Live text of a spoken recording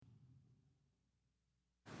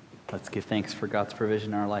Let's give thanks for God's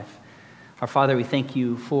provision in our life. Our Father, we thank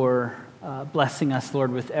you for blessing us,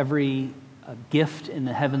 Lord, with every gift in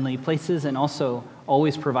the heavenly places and also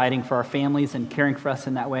always providing for our families and caring for us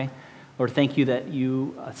in that way. Lord, thank you that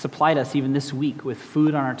you supplied us even this week with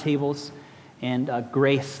food on our tables and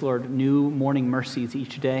grace, Lord, new morning mercies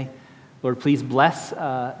each day. Lord, please bless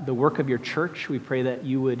the work of your church. We pray that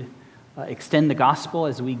you would extend the gospel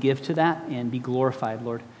as we give to that and be glorified,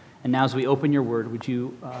 Lord. And now as we open your word, would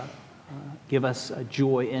you give us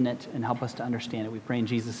joy in it and help us to understand it? We pray in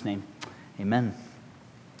Jesus' name. Amen.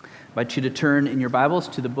 I invite you to turn in your Bibles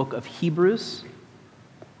to the book of Hebrews.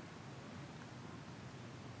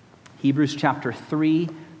 Hebrews chapter 3.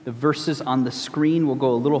 The verses on the screen will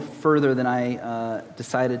go a little further than I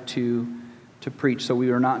decided to preach, so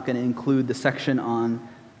we are not going to include the section on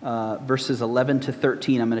verses 11 to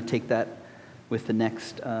 13. I'm going to take that with the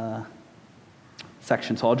next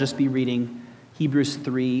section. So I'll just be reading Hebrews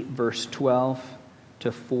 3, verse 12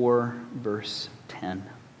 to 4, verse 10.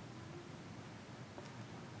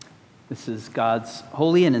 This is God's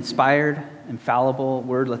holy and inspired, infallible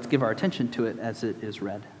word. Let's give our attention to it as it is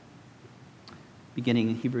read. Beginning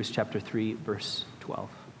in Hebrews chapter 3, verse 12.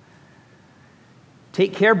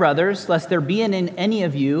 Take care, brothers, lest there be in any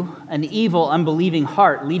of you an evil, unbelieving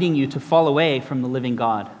heart leading you to fall away from the living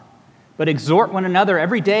God. But exhort one another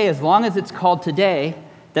every day as long as it's called today,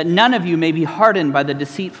 that none of you may be hardened by the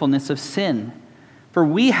deceitfulness of sin. For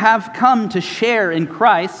we have come to share in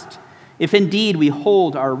Christ, if indeed we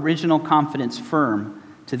hold our original confidence firm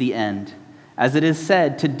to the end. As it is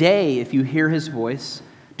said, today, if you hear his voice,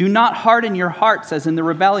 do not harden your hearts as in the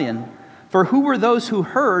rebellion. For who were those who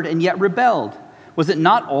heard and yet rebelled? Was it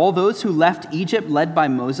not all those who left Egypt led by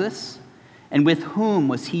Moses? And with whom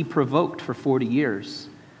was he provoked for 40 years?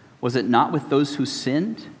 Was it not with those who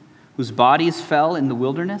sinned, whose bodies fell in the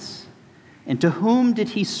wilderness? And to whom did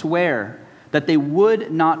he swear that they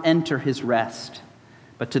would not enter his rest,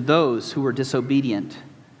 but to those who were disobedient?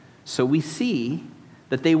 So we see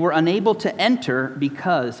that they were unable to enter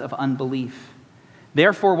because of unbelief.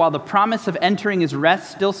 Therefore, while the promise of entering his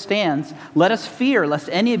rest still stands, let us fear lest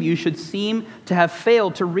any of you should seem to have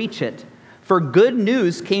failed to reach it. For good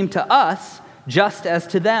news came to us just as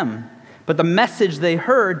to them. But the message they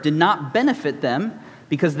heard did not benefit them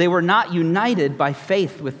because they were not united by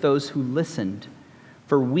faith with those who listened.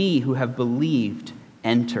 For we who have believed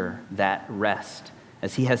enter that rest.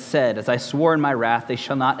 As he has said, as I swore in my wrath, they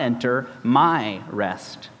shall not enter my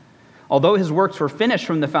rest. Although his works were finished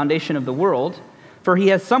from the foundation of the world, for he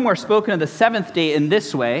has somewhere spoken of the seventh day in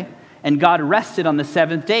this way, and God rested on the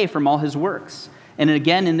seventh day from all his works. And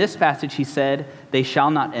again in this passage he said, they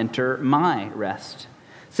shall not enter my rest.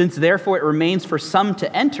 Since therefore it remains for some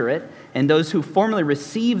to enter it, and those who formerly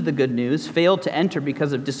received the good news failed to enter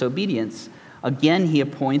because of disobedience, again he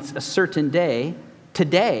appoints a certain day,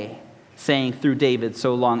 today, saying through David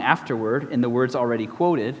so long afterward, in the words already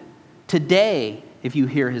quoted, today, if you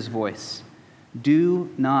hear his voice, do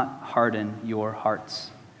not harden your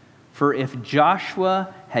hearts. For if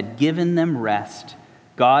Joshua had given them rest,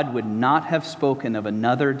 God would not have spoken of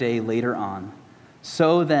another day later on.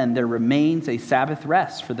 So then there remains a Sabbath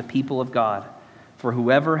rest for the people of God. For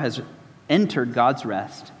whoever has entered God's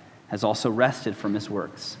rest has also rested from his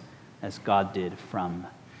works, as God did from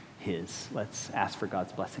his. Let's ask for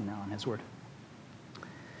God's blessing now on his word.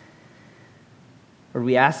 Lord,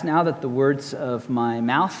 we ask now that the words of my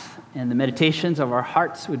mouth and the meditations of our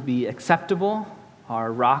hearts would be acceptable,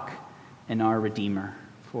 our rock and our redeemer.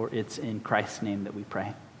 For it's in Christ's name that we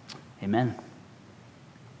pray. Amen.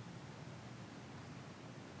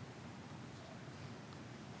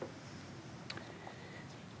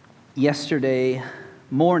 Yesterday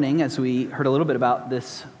morning, as we heard a little bit about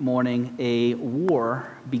this morning, a war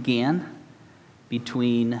began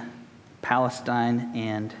between Palestine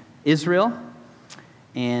and Israel.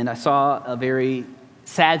 And I saw a very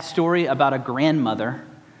sad story about a grandmother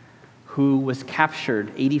who was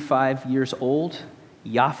captured, 85 years old,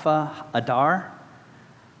 Yafa Adar,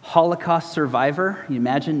 Holocaust survivor. You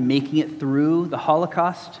imagine making it through the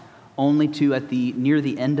Holocaust only to, near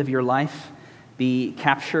the end of your life, be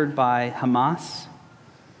captured by Hamas.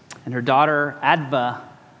 And her daughter, Adva,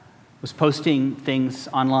 was posting things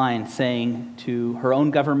online saying to her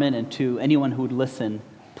own government and to anyone who would listen,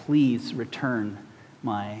 please return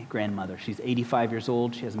my grandmother. She's 85 years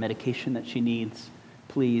old. She has medication that she needs.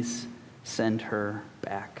 Please send her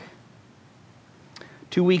back.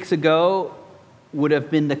 2 weeks ago would have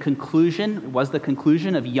been the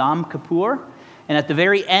conclusion of Yom Kippur. And at the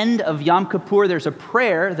very end of Yom Kippur, there's a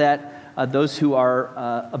prayer that those who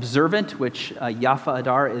are observant, which Yafa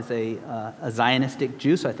Adar is a Zionistic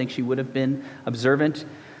Jew, so I think she would have been observant,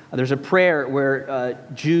 There's a prayer where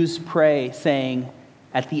Jews pray saying,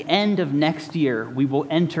 at the end of next year, we will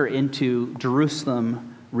enter into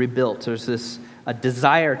Jerusalem rebuilt. There's this a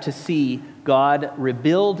desire to see God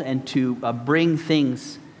rebuild and to bring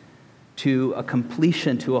things to a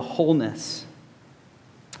completion, to a wholeness.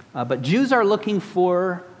 But Jews are looking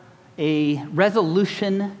for a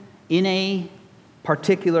resolution in a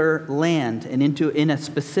particular land and in a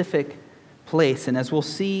specific place. And as we'll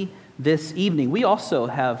see this evening, we also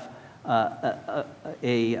have a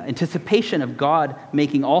anticipation of God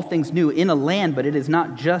making all things new in a land, but it is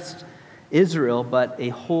not just Israel, but a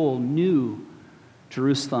whole new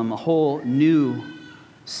Jerusalem, a whole new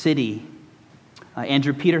city.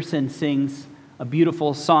 Andrew Peterson sings a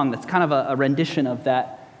beautiful song that's kind of a rendition of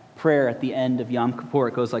that prayer at the end of Yom Kippur.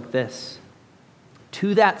 It goes like this: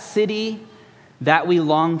 to that city that we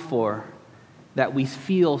long for, that we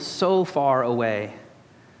feel so far away,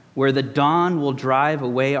 where the dawn will drive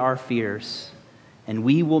away our fears, and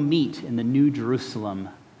we will meet in the New Jerusalem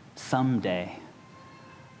someday.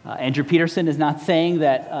 Andrew Peterson is not saying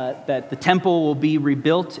that the temple will be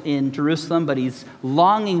rebuilt in Jerusalem, but he's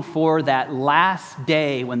longing for that last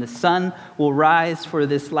day when the sun will rise for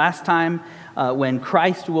this last time, when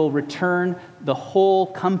Christ will return. The whole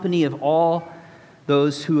company of all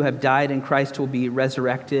those who have died in Christ will be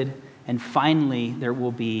resurrected, and finally there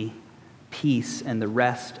will be peace and the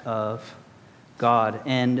rest of God.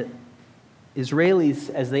 And Israelis,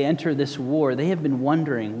 as they enter this war, they have been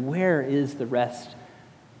wondering, where is the rest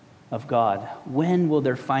of God? When will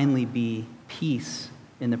there finally be peace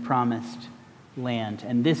in the promised land?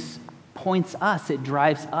 And this points us, it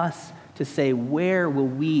drives us to say, where will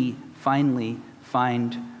we finally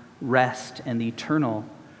find rest and the eternal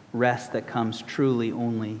rest that comes truly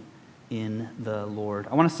only in the Lord?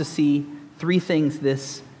 I want us to see three things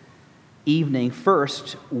this evening.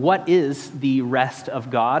 First, what is the rest of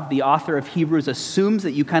God? The author of Hebrews assumes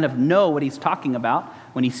that you kind of know what he's talking about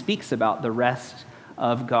when he speaks about the rest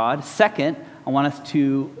of God. Second, I want us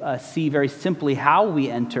to see very simply how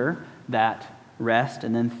we enter that rest.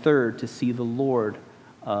 And then third, to see the Lord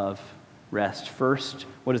of rest. First,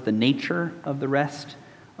 what is the nature of the rest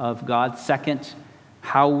of God? Second,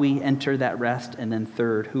 how we enter that rest. And then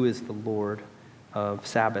third, who is the Lord of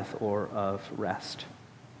Sabbath or of rest?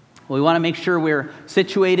 Well, we want to make sure we're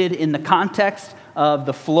situated in the context of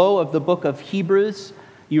the flow of the book of Hebrews.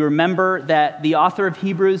 You remember that the author of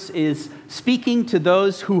Hebrews is speaking to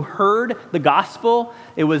those who heard the gospel.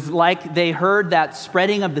 It was like they heard that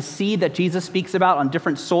spreading of the seed that Jesus speaks about on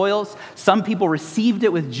different soils. Some people received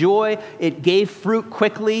it with joy. It gave fruit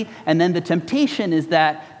quickly. And then the temptation is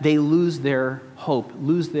that they lose their hope,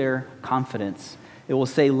 lose their confidence. It will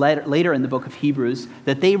say later in the book of Hebrews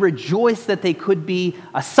that they rejoiced that they could be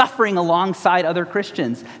suffering alongside other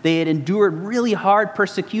Christians. They had endured really hard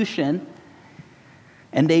persecution,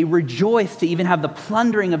 and they rejoiced to even have the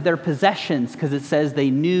plundering of their possessions, because it says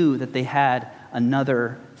they knew that they had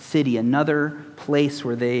another city, another place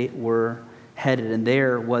where they were headed, and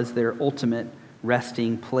there was their ultimate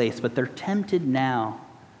resting place. But they're tempted now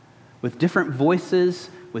with different voices,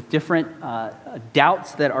 with different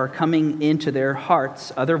doubts that are coming into their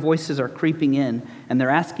hearts. Other voices are creeping in, and they're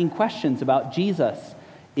asking questions about Jesus.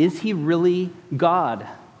 Is he really God?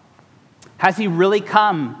 Has he really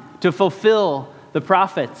come to fulfill the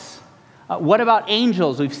prophets? What about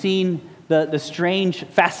angels? We've seen the strange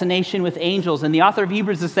fascination with angels, and the author of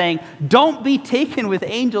Hebrews is saying, don't be taken with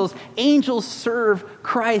angels. Angels serve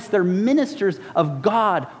Christ. They're ministers of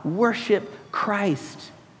God. Worship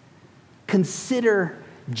Christ. Consider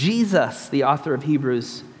Jesus, the author of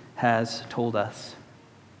Hebrews has told us.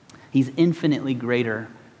 He's infinitely greater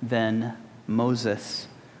than Moses.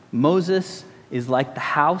 Moses is like the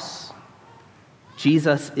house.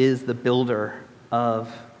 Jesus is the builder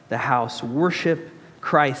of the house. Worship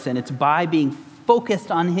Christ, and it's by being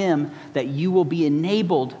focused on him that you will be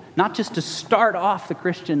enabled not just to start off the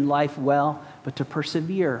Christian life well, but to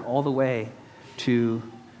persevere all the way to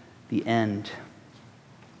the end.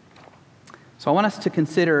 So I want us to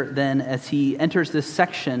consider then, as he enters this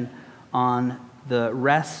section on the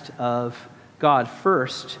rest of God,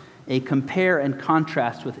 first, a compare and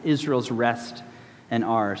contrast with Israel's rest and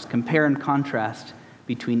ours. Compare and contrast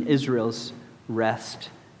between Israel's rest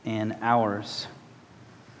and ours.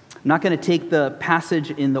 I'm not going to take the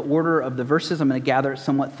passage in the order of the verses. I'm going to gather it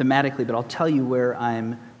somewhat thematically, but I'll tell you where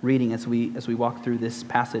I'm reading as we walk through this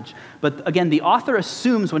passage. But again, the author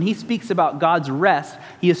assumes when he speaks about God's rest,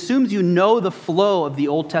 he assumes you know the flow of the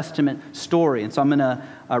Old Testament story. And so I'm going to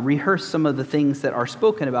rehearse some of the things that are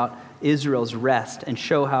spoken about Israel's rest and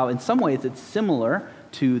show how in some ways it's similar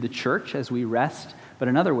to the church as we rest, but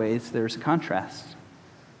in other ways there's a contrast.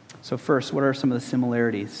 So first, what are some of the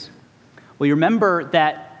similarities? Well, you remember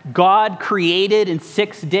that God created in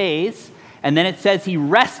 6 days, and then it says he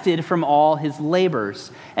rested from all his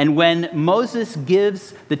labors. And when Moses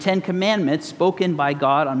gives the 10 Commandments spoken by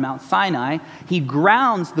God on Mount Sinai, he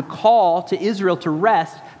grounds the call to Israel to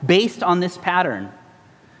rest based on this pattern.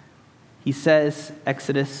 He says,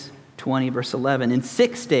 Exodus 20, verse 11, "In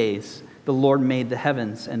 6 days the Lord made the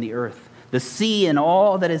heavens and the earth, the sea and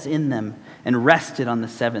all that is in them, and rested on the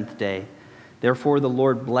 7th day. Therefore the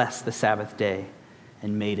Lord blessed the Sabbath day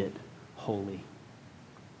and made it holy."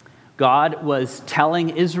 God was telling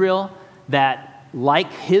Israel that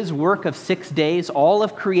like his work of 6 days, all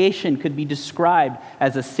of creation could be described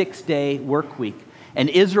as a 6-day work week. And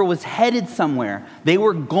Israel was headed somewhere. They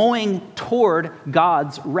were going toward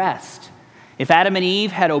God's rest. If Adam and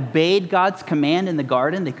Eve had obeyed God's command in the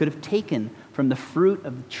garden, they could have taken from the fruit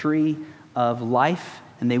of the tree of life,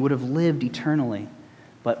 and they would have lived eternally.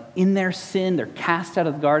 But in their sin, they're cast out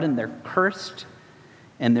of the garden, they're cursed,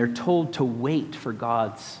 and they're told to wait for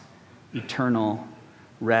God's eternal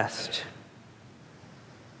rest.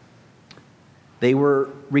 They were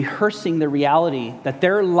rehearsing the reality that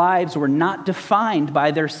their lives were not defined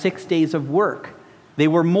by their 6 days of work. They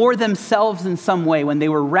were more themselves in some way when they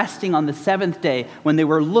were resting on the 7th day, when they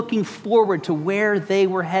were looking forward to where they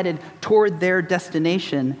were headed toward their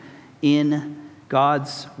destination in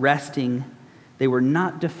God's resting. They were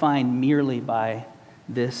not defined merely by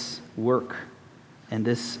this work and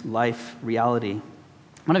this life reality.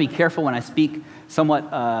 I want to be careful when I speak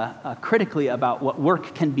somewhat critically about what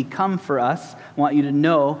work can become for us. I want you to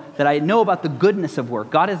know that I know about the goodness of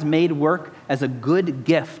work. God has made work as a good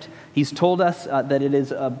gift. He's told us that it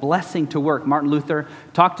is a blessing to work. Martin Luther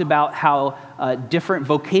talked about how different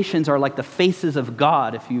vocations are like the faces of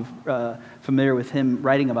God, if you're familiar with him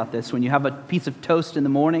writing about this. When you have a piece of toast in the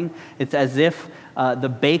morning, it's as if the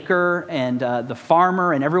baker and the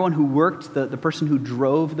farmer and everyone who worked, the person who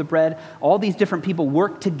drove the bread, all these different people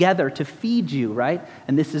work together to feed you, right?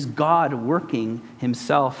 And this is God working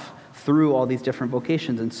himself through all these different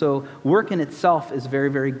vocations. And so work in itself is very,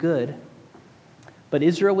 very good. But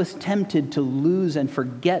Israel was tempted to lose and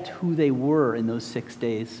forget who they were in those 6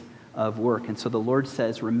 days of work. And so the Lord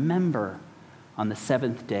says, remember on the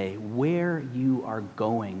 7th day where you are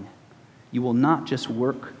going. You will not just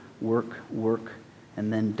work,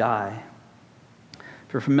 and then die.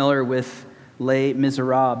 If you're familiar with Les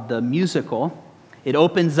Miserables, the musical, it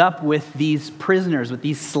opens up with these prisoners, with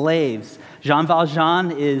these slaves. Jean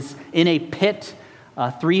Valjean is in a pit.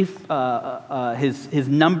 His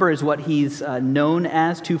number is what he's known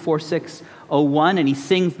as, 24601, and he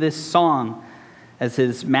sings this song as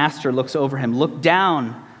his master looks over him. Look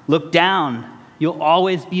down, you'll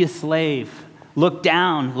always be a slave. Look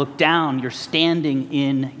down, you're standing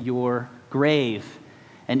in your grave.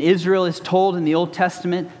 And Israel is told in the Old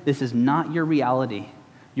Testament, this is not your reality.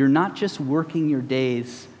 You're not just working your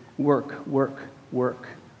days, work,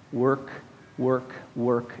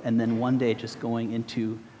 and then one day just going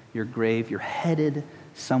into your grave. You're headed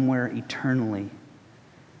somewhere eternally.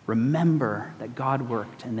 Remember that God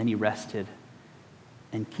worked and then he rested.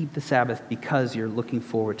 And keep the Sabbath because you're looking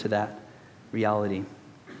forward to that reality.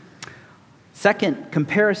 Second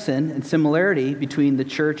comparison and similarity between the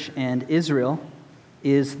church and Israel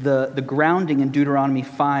is the grounding in Deuteronomy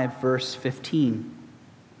 5, verse 15.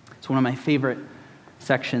 It's one of my favorite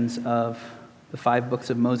sections of the 5 books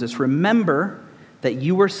of Moses. Remember that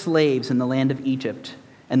you were slaves in the land of Egypt,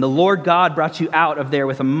 and the Lord God brought you out of there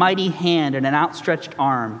with a mighty hand and an outstretched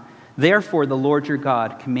arm. Therefore, the Lord your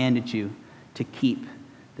God commanded you to keep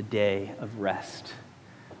the day of rest.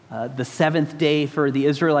 The 7th day for the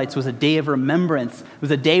Israelites was a day of remembrance. It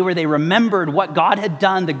was a day where they remembered what God had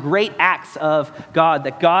done, the great acts of God,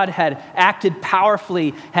 that God had acted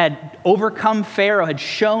powerfully, had overcome Pharaoh, had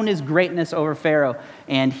shown his greatness over Pharaoh,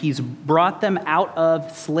 and he's brought them out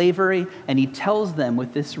of slavery, and he tells them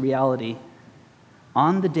with this reality,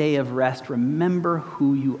 on the day of rest, remember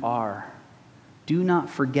who you are. Do not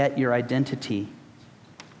forget your identity.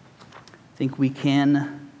 I think we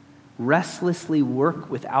can restlessly work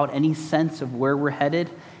without any sense of where we're headed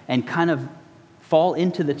and kind of fall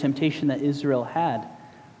into the temptation that Israel had,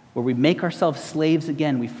 where we make ourselves slaves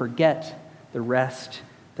again. We forget the rest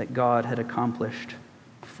that God had accomplished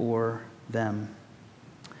for them.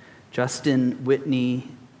 Justin Whitney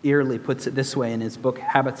Earley puts it this way in his book,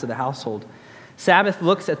 Habits of the Household. Sabbath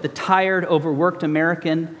looks at the tired, overworked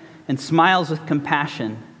American and smiles with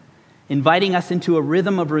compassion, inviting us into a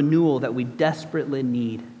rhythm of renewal that we desperately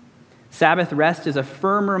need. Sabbath rest is a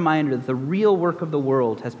firm reminder that the real work of the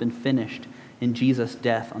world has been finished in Jesus'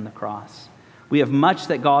 death on the cross. We have much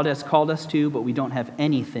that God has called us to, but we don't have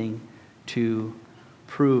anything to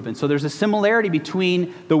prove. And so there's a similarity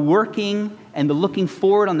between the working and the looking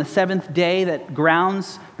forward on the seventh day that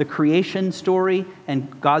grounds the creation story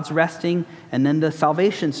and God's resting, and then the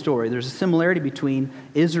salvation story. There's a similarity between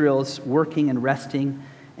Israel's working and resting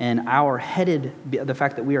and the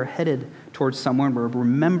fact that we are headed towards somewhere, and we're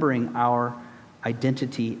remembering our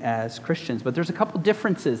identity as Christians. But there's a couple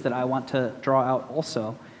differences that I want to draw out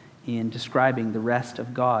also in describing the rest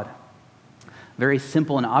of God. Very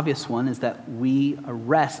simple and obvious one is that we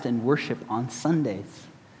rest and worship on Sundays.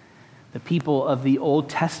 The people of the Old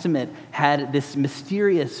Testament had this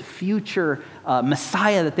mysterious future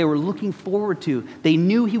Messiah that they were looking forward to. They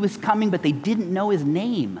knew he was coming, but they didn't know his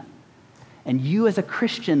name. And you as a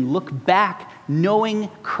Christian look back knowing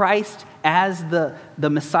Christ as the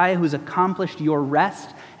Messiah who's accomplished your rest,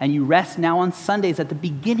 and you rest now on Sundays at the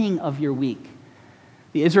beginning of your week.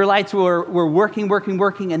 The Israelites were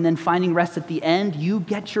working, and then finding rest at the end. You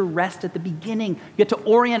get your rest at the beginning. You get to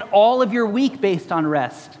orient all of your week based on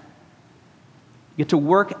rest. You get to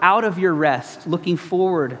work out of your rest, looking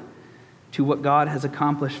forward to what God has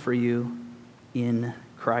accomplished for you in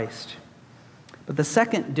Christ. But the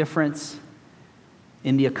second difference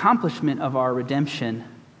in the accomplishment of our redemption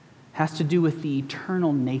has to do with the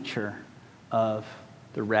eternal nature of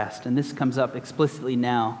the rest. And this comes up explicitly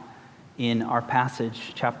now in our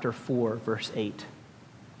passage, chapter 4, verse 8.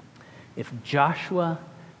 If Joshua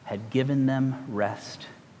had given them rest,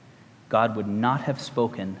 God would not have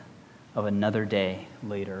spoken of another day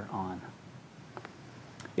later on.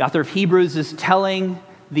 The author of Hebrews is telling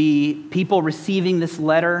the people receiving this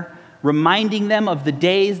letter, reminding them of the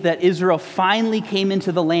days that Israel finally came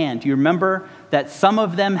into the land. You remember that some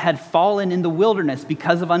of them had fallen in the wilderness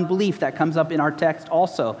because of unbelief. That comes up in our text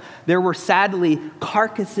also. There were sadly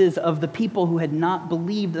carcasses of the people who had not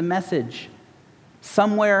believed the message.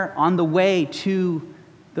 Somewhere on the way to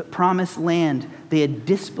the promised land, they had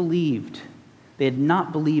disbelieved. They had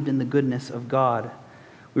not believed in the goodness of God.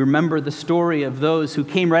 We remember the story of those who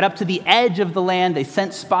came right up to the edge of the land. They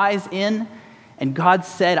sent spies in, and God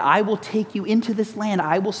said, I will take you into this land.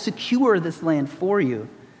 I will secure this land for you.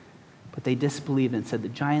 But they disbelieved and said, the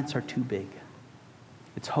giants are too big.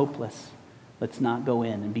 It's hopeless. Let's not go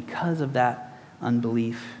in. And because of that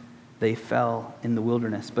unbelief, they fell in the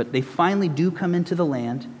wilderness. But they finally do come into the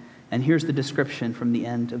land. And here's the description from the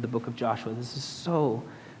end of the book of Joshua. This is so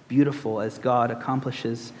beautiful as God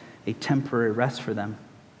accomplishes a temporary rest for them.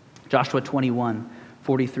 Joshua 21,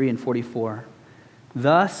 43 and 44.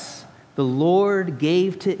 Thus the Lord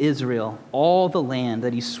gave to Israel all the land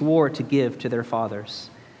that he swore to give to their fathers,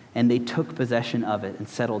 and they took possession of it and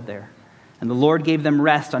settled there. And the Lord gave them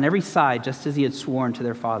rest on every side, just as he had sworn to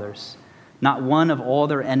their fathers. Not one of all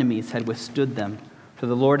their enemies had withstood them, for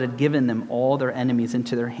the Lord had given them all their enemies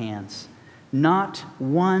into their hands. Not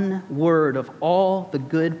one word of all the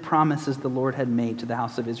good promises the Lord had made to the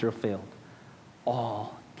house of Israel failed.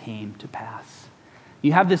 All came to pass.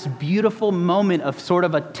 You have this beautiful moment of sort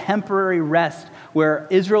of a temporary rest where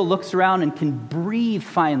Israel looks around and can breathe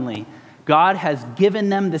finally. God has given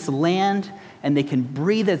them this land, and they can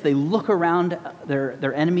breathe as they look around.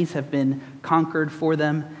 Their enemies have been conquered for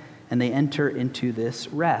them, and they enter into this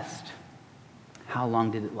rest. How long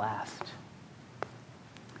did it last?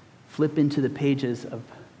 Flip into the pages of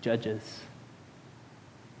Judges,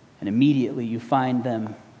 and immediately you find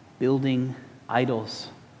them building idols,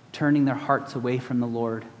 turning their hearts away from the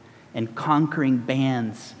Lord, and conquering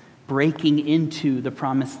bands, breaking into the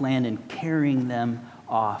promised land and carrying them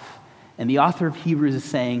off. And the author of Hebrews is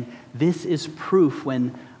saying this is proof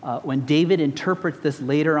when David interprets this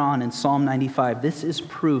later on in Psalm 95, this is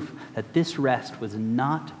proof that this rest was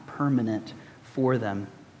not permanent for them.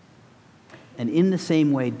 And in the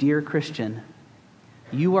same way, dear Christian,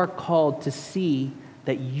 you are called to see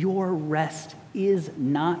that your rest is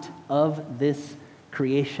not of this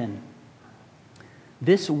creation.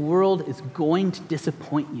 This world is going to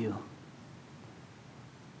disappoint you.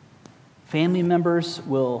 Family members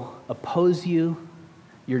will oppose you.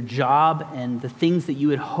 Your job and the things that you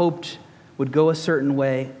had hoped would go a certain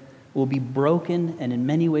way will be broken and in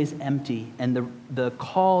many ways empty. And the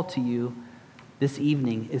call to you this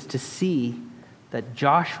evening is to see that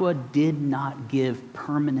Joshua did not give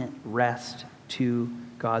permanent rest to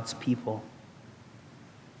God's people.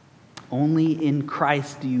 Only in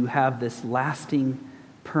Christ do you have this lasting,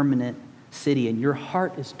 permanent city. And your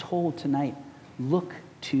heart is told tonight, look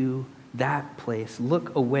to that place.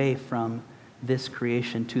 Look away from this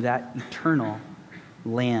creation to that eternal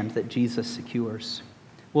land that Jesus secures.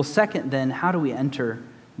 Well, second then, how do we enter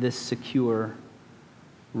this secure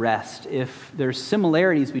rest. If there's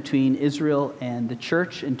similarities between Israel and the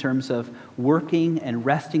church in terms of working and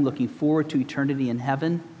resting, looking forward to eternity in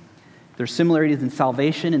heaven, there's similarities in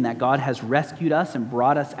salvation in that God has rescued us and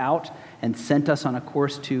brought us out and sent us on a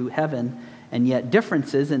course to heaven, and yet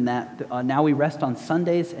differences in that now we rest on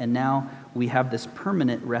Sundays and now we have this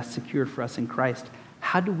permanent rest secured for us in Christ.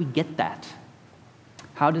 How do we get that?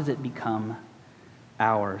 How does it become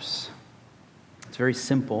ours? It's very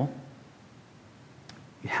simple.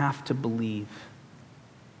 You have to believe.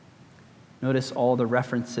 Notice all the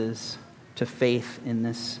references to faith in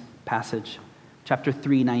this passage. Chapter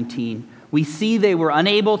 3:19. We see they were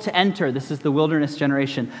unable to enter. This is the wilderness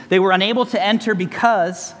generation. They were unable to enter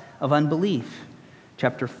because of unbelief.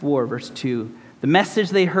 Chapter 4, verse 2. The message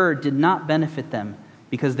they heard did not benefit them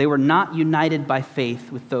because they were not united by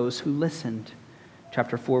faith with those who listened.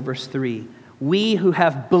 Chapter 4, verse 3. We who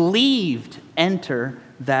have believed enter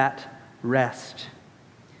that rest.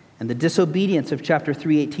 And the disobedience of chapter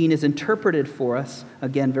 3:18 is interpreted for us,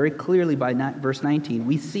 again, very clearly by verse 19.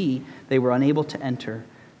 We see they were unable to enter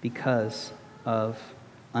because of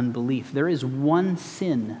unbelief. There is one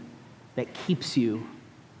sin that keeps you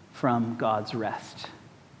from God's rest,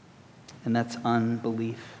 and that's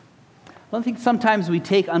unbelief. I think sometimes we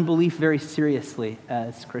take unbelief very seriously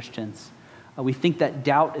as Christians. We think that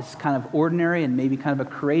doubt is kind of ordinary and maybe kind of a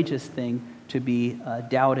courageous thing to be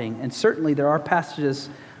doubting. And certainly there are passages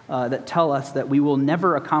that tell us that we will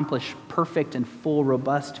never accomplish perfect and full,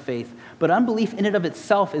 robust faith. But unbelief in and of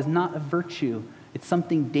itself is not a virtue. It's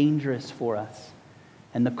something dangerous for us.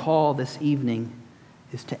 And the call this evening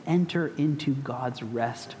is to enter into God's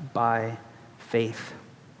rest by faith.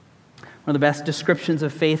 One of the best descriptions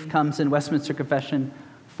of faith comes in Westminster Confession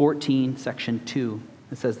 14, section 2.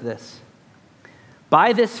 It says this: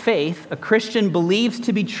 by this faith, a Christian believes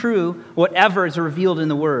to be true whatever is revealed in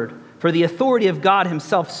the Word, for the authority of God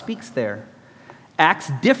himself speaks there,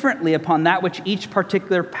 acts differently upon that which each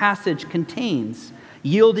particular passage contains,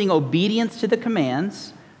 yielding obedience to the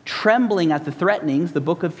commands, trembling at the threatenings. The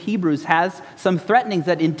book of Hebrews has some threatenings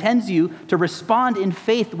that intends you to respond in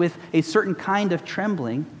faith with a certain kind of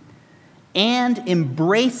trembling, and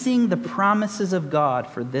embracing the promises of God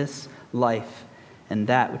for this life and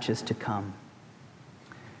that which is to come.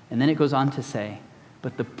 And then it goes on to say,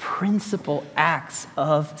 but the principal acts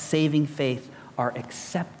of saving faith are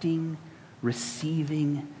accepting,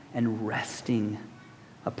 receiving, and resting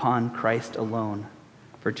upon Christ alone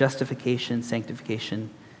for justification, sanctification,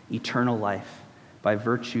 eternal life by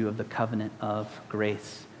virtue of the covenant of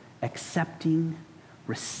grace. Accepting,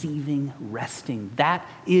 receiving, resting. That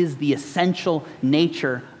is the essential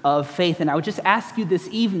nature of faith. And I would just ask you this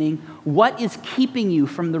evening, what is keeping you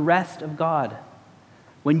from the rest of God?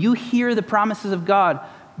 When you hear the promises of God,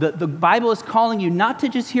 the Bible is calling you not to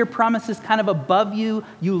just hear promises kind of above you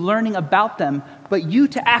learning about them, but you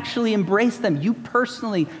to actually embrace them, you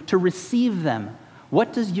personally to receive them.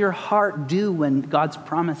 What does your heart do when God's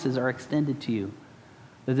promises are extended to you?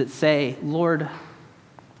 Does it say, Lord,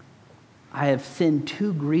 I have sinned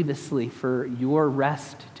too grievously for your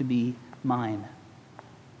rest to be mine?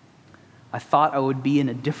 I thought I would be in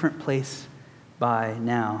a different place by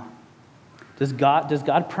now. Does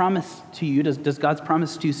God promise to you, does God's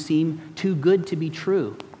promise to you seem too good to be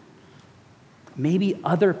true? Maybe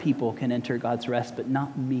other people can enter God's rest, but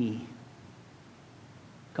not me.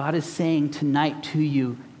 God is saying tonight to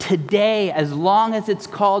you, today, as long as it's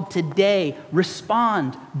called today,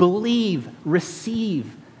 respond, believe,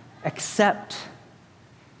 receive, accept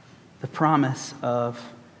the promise of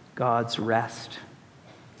God's rest.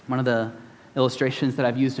 One of the illustrations that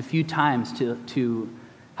I've used a few times to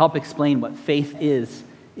help explain what faith is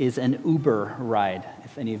an Uber ride,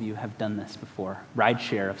 if any of you have done this before,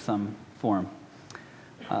 rideshare of some form.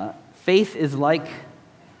 Faith is like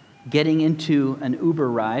getting into an Uber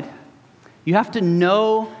ride. You have to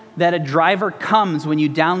know that a driver comes when you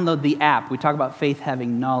download the app. We talk about faith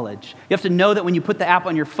having knowledge. You have to know that when you put the app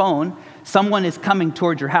on your phone, someone is coming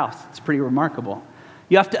towards your house. It's pretty remarkable.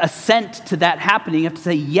 You have to assent to that happening. You have to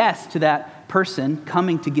say yes to that person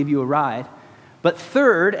coming to give you a ride. But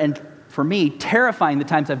third, and for me, terrifying the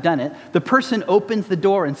times I've done it, the person opens the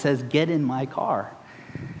door and says, "Get in my car."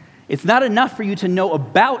 It's not enough for you to know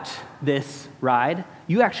about this ride.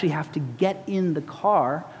 You actually have to get in the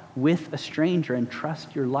car with a stranger and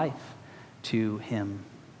trust your life to him.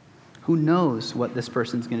 Who knows what this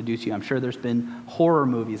person's going to do to you? I'm sure there's been horror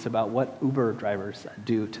movies about what Uber drivers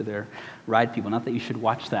do to their ride people. Not that you should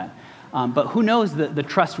watch that. But who knows the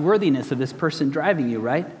trustworthiness of this person driving you,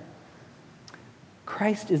 right?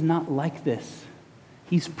 Christ is not like this.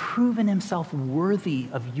 He's proven himself worthy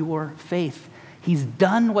of your faith. He's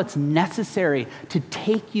done what's necessary to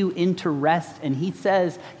take you into rest. And he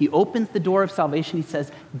says, he opens the door of salvation. He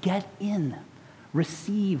says, get in,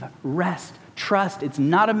 receive rest, trust. It's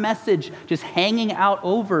not a message just hanging out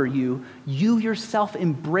over you. You yourself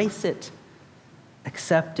embrace it,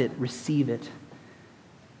 accept it, receive it,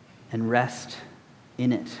 and rest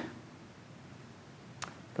in it.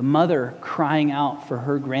 The mother crying out for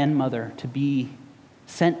her grandmother to be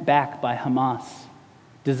sent back by Hamas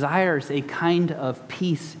desires a kind of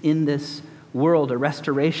peace in this world, a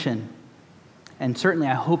restoration. And certainly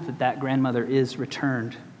I hope that that grandmother is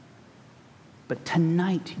returned. But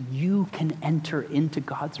tonight you can enter into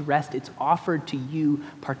God's rest. It's offered to you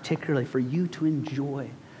particularly for you to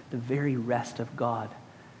enjoy the very rest of God,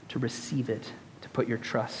 to receive it, to put your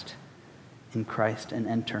trust in Christ and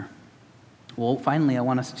enter. Well, finally, I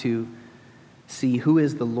want us to see who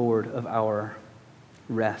is the Lord of our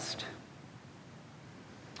rest.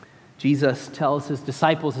 Jesus tells his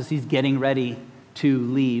disciples as he's getting ready to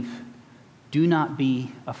leave, do not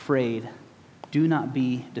be afraid. Do not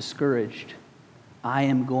be discouraged. I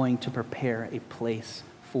am going to prepare a place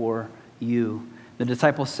for you. The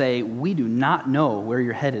disciples say, we do not know where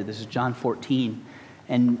you're headed. This is John 14.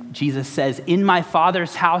 And Jesus says, in my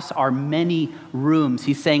Father's house are many rooms.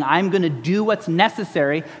 He's saying, I'm going to do what's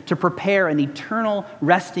necessary to prepare an eternal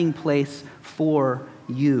resting place for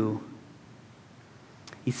you.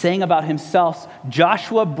 He's saying about himself,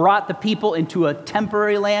 Joshua brought the people into a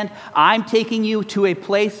temporary land. I'm taking you to a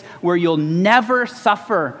place where you'll never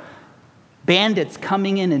suffer bandits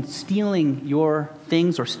coming in and stealing your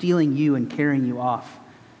things or stealing you and carrying you off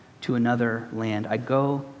to another land. I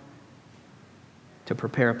go to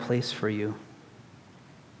prepare a place for you.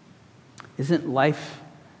 Isn't life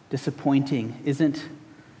disappointing? Isn't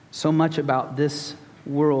so much about this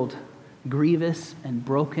world grievous and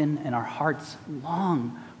broken, and our hearts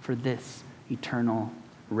long for this eternal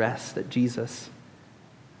rest that Jesus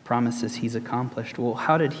promises he's accomplished? Well,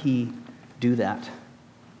 how did he do that?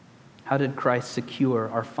 How did Christ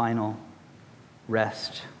secure our final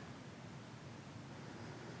rest?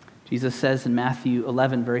 Jesus says in Matthew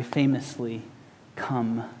 11 very famously,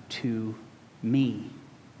 come to me.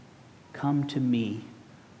 Come to me,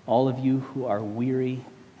 all of you who are weary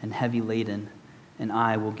and heavy laden, and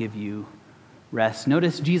I will give you rest.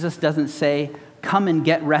 Notice Jesus doesn't say, come and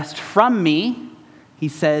get rest from me. He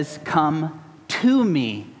says, come to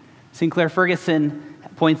me. Sinclair Ferguson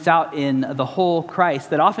points out in The Whole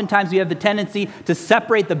Christ that oftentimes we have the tendency to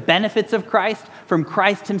separate the benefits of Christ from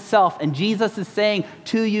Christ himself. And Jesus is saying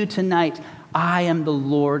to you tonight, I am the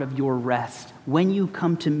Lord of your rest. When you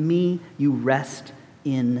come to me, you rest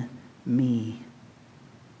in me.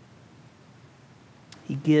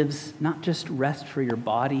 He gives not just rest for your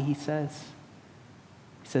body, he says.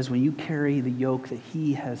 He says, when you carry the yoke that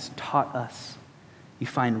he has taught us, you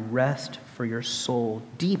find rest for your soul,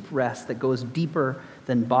 deep rest that goes deeper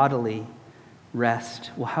than bodily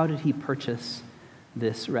rest. Well, how did he purchase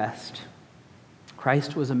this rest?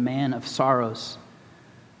 Christ was a man of sorrows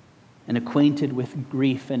and acquainted with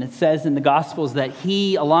grief. And it says in the Gospels that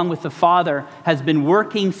he, along with the Father, has been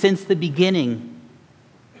working since the beginning.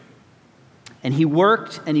 And he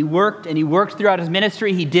worked and he worked and he worked throughout his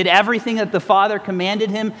ministry. He did everything that the Father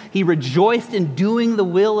commanded him. He rejoiced in doing the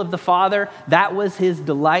will of the Father. That was his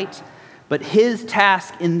delight. But his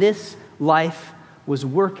task in this life was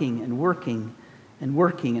working and working and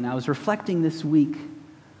working. And I was reflecting this week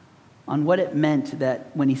on what it meant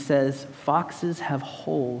that when he says, foxes have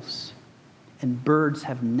holes and birds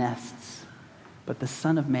have nests, but the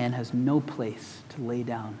Son of Man has no place to lay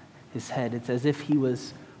down his head. It's as if he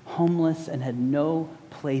was homeless and had no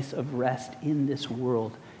place of rest in this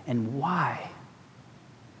world. And why?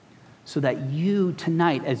 So that you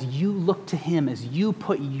tonight, as you look to him, as you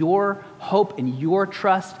put your hope and your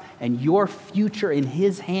trust and your future in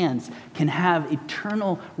his hands, can have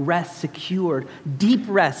eternal rest secured, deep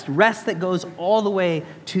rest, rest that goes all the way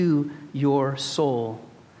to your soul.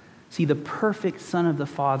 See, the perfect Son of the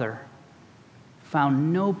Father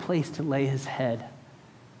found no place to lay his head.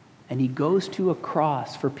 And he goes to a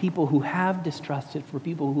cross for people who have distrusted, for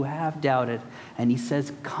people who have doubted. And he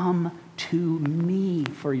says, come to me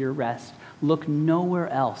for your rest. Look nowhere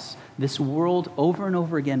else. This world over and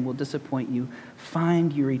over again will disappoint you.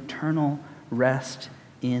 Find your eternal rest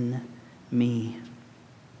in me.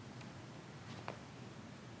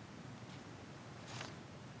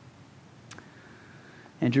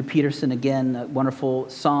 Andrew Peterson, again, a wonderful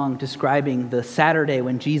song describing the Saturday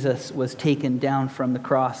when Jesus was taken down from the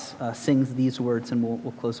cross, sings these words, and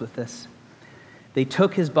we'll close with this. They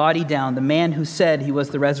took his body down. The man who said he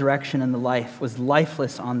was the resurrection and the life was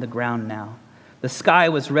lifeless on the ground now. The sky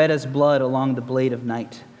was red as blood along the blade of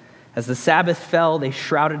night. As the Sabbath fell, they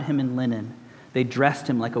shrouded him in linen. They dressed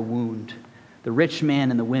him like a wound. The rich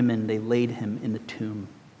man and the women, they laid him in the tomb.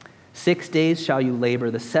 6 days shall you labor.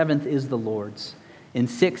 The seventh is the Lord's. In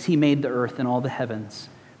 6 he made the earth and all the heavens,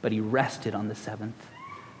 but he rested on the seventh.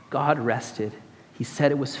 God rested. He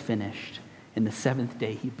said it was finished. In the seventh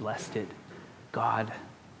day he blessed it. God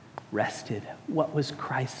rested. What was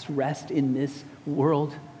Christ's rest in this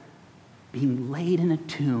world? Being laid in a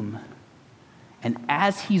tomb. And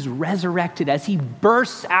as he's resurrected, as he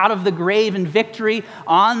bursts out of the grave in victory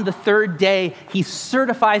on the third day, he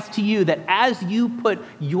certifies to you that as you put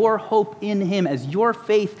your hope in him, as your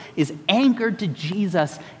faith is anchored to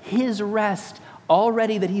Jesus, his rest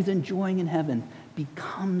already that he's enjoying in heaven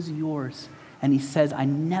becomes yours. And he says, I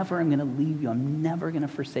never am going to leave you. I'm never going to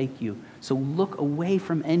forsake you. So look away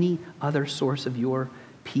from any other source of your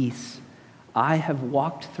peace. I have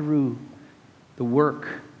walked through the work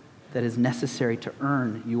that is necessary to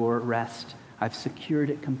earn your rest. I've secured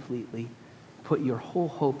it completely. Put your whole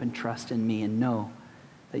hope and trust in me and know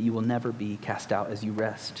that you will never be cast out as you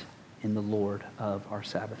rest in the Lord of our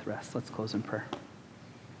Sabbath rest. Let's close in prayer.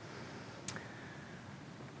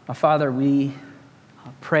 Our Father, we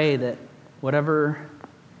pray that whatever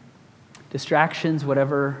distractions,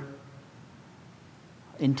 whatever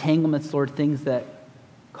entanglements, Lord, things that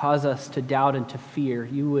cause us to doubt and to fear,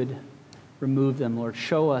 you would remove them, Lord.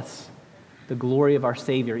 Show us the glory of our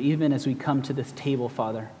Savior, even as we come to this table,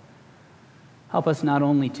 Father. Help us not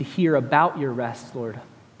only to hear about your rest, Lord,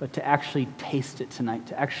 but to actually taste it tonight,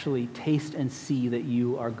 to actually taste and see that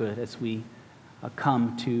you are good as we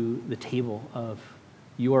come to the table of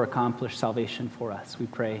your accomplished salvation for us. We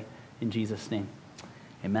pray in Jesus' name.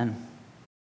 Amen.